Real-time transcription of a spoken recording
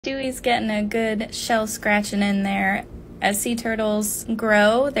Stewy's getting a good shell scratching in there. As sea turtles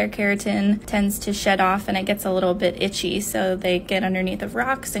grow, their keratin tends to shed off and it gets a little bit itchy, so they get underneath of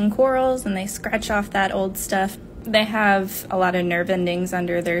rocks and corals and they scratch off that old stuff. They have a lot of nerve endings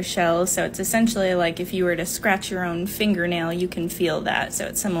under their shells, so it's essentially like if you were to scratch your own fingernail, you can feel that, so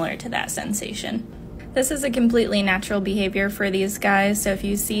it's similar to that sensation. This is a completely natural behavior for these guys, so if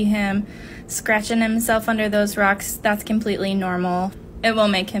you see him scratching himself under those rocks, that's completely normal. It will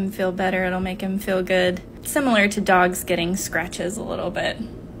make him feel better, it'll make him feel good. Similar to dogs getting scratches a little bit.